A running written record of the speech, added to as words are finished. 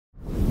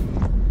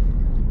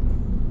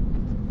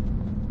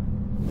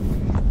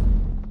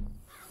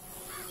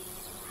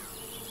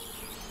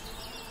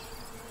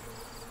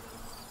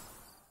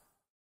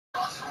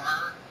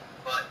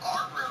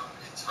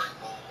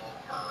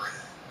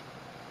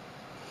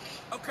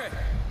Okay.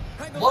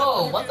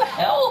 Whoa, what the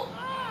hell?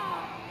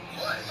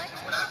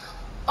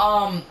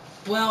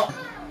 Well,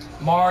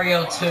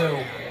 Mario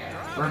 2,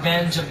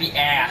 Revenge of the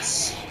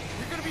Ass.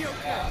 You're gonna be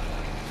okay.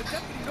 The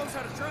deputy knows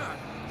how to drive.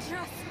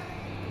 Just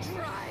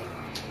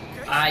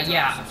drive.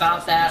 Yeah,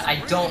 about that, I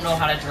don't know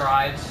how to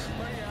drive.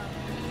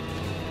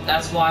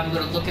 That's why I'm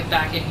gonna look it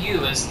back at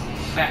you as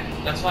fact.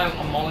 That's why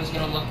I'm always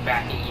gonna look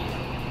back at you.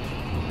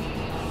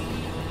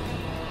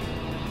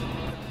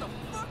 What the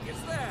fuck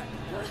is that?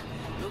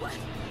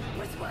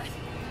 What's what?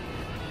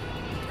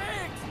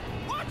 Pigs!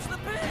 Watch the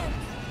pigs!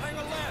 Hang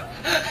a left!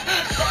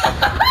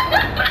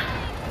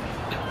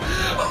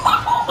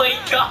 Oh my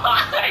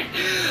god!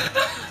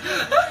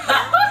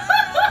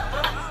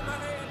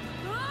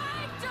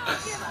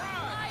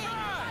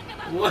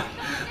 What?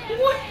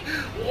 What?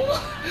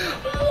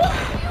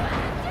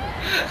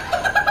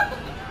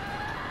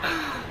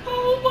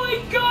 Oh my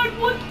god,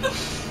 what the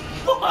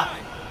fuck?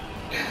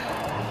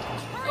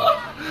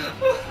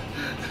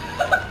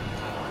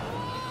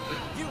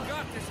 You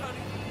got this,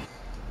 honey.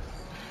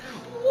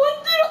 What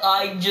did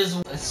I just...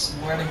 I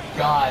swear to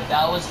god,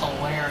 that was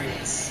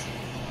hilarious.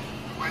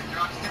 Wait, you're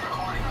not still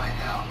recording right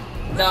now.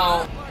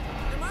 No.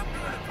 Am I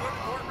being a good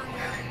partner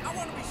here? I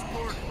want to be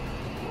supported.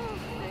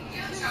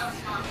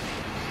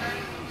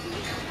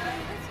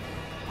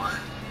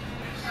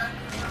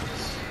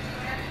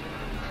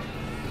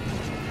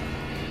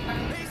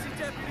 Easy,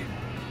 deputy.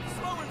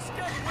 Slow and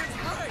steady wins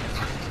the race.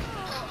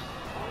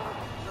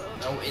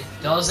 No, it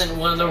doesn't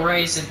win the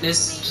race in this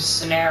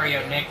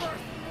scenario, Nick.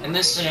 In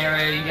this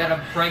scenario, you got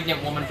a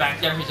pregnant woman back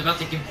there who's about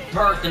to give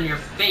birth in your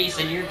face,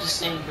 and you're just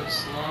saying go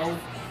slow.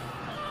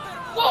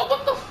 Whoa,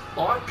 what the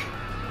fuck?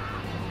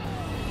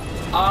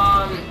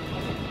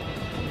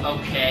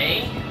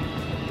 Okay.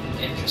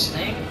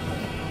 Interesting.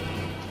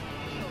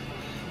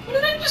 What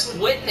did I just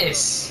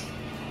witness?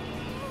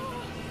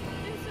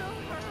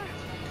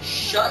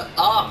 Shut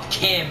up,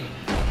 Kim.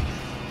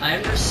 I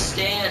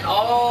understand.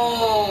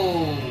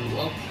 Oh,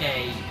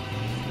 okay.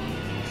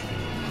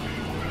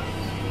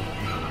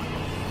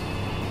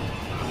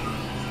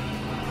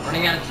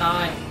 Running out of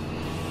time.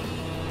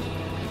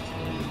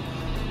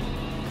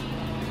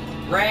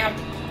 Ramp.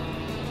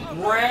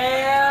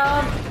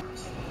 Ramp.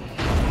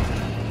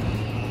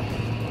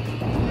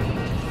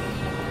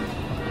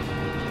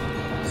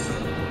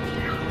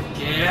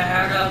 Get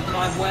out of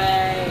my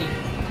way.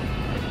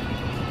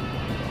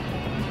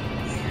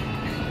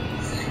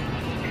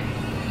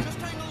 Just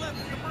hang a left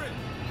at the bridge.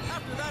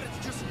 After that, it's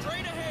just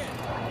straight ahead.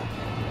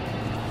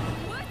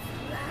 What's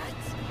that?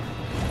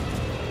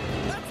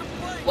 That's a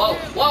plane. Whoa,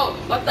 Kim. whoa,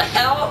 what the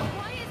hell?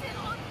 Why is it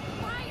on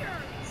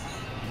fire?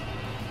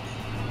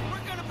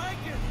 We're gonna make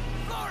it.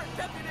 Floor it,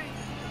 deputy.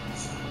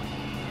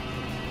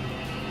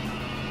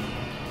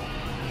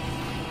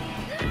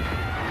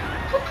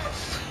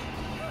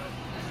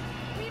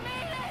 We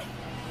made it!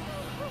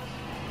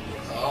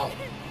 Oh,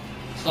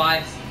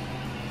 5,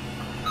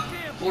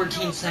 Kim,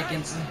 14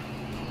 seconds. No,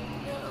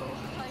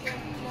 I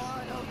am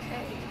not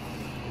okay.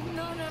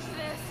 None of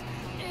this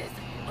is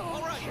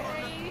All right,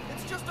 partner. okay.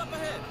 It's just up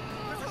ahead.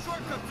 There's a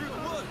shortcut through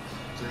the woods.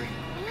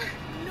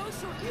 No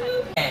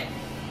shortcut. Hey,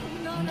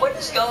 None what of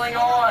is this. going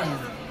on?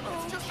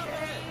 It's just up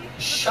ahead.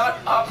 Shut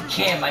up,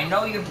 Kim. I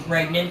know you're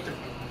pregnant, but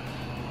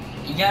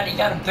you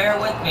gotta bear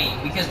with me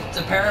because it's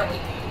apparently.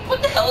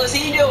 What the hell is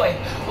he doing?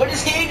 What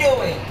is he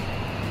doing?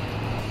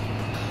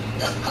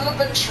 There's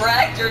a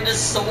tractor and a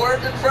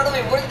sword in front of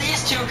me. Where did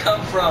these two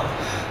come from?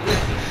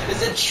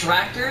 Is it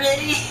Tractor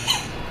Eddie?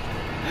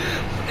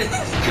 What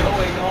is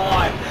going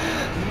on?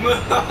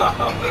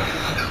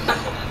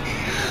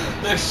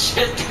 There's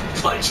just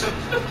a bunch of.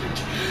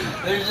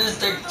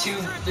 There's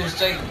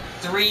like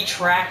 3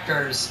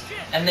 tractors,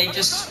 and they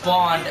just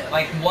spawned.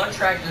 Like one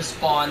tractor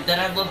spawned, then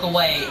I look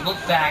away, look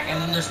back, and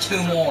then there's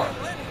 2 more.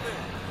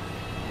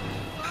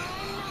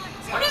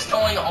 What is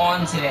going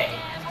on today?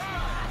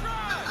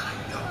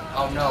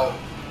 Oh no.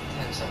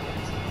 10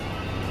 seconds.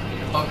 Need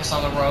to focus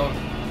on the road.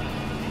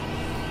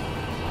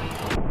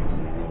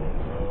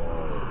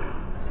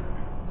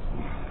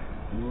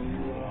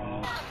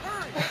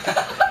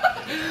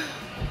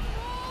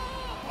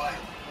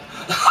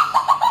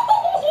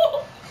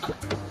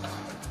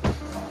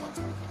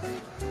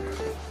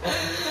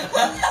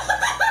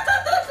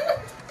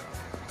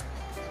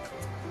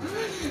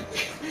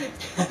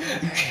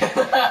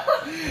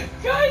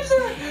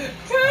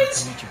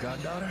 Guys! Meet your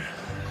goddaughter?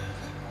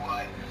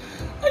 What?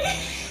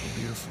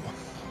 Beautiful.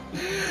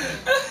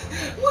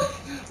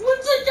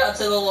 Once I got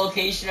to the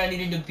location I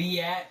needed to be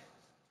at,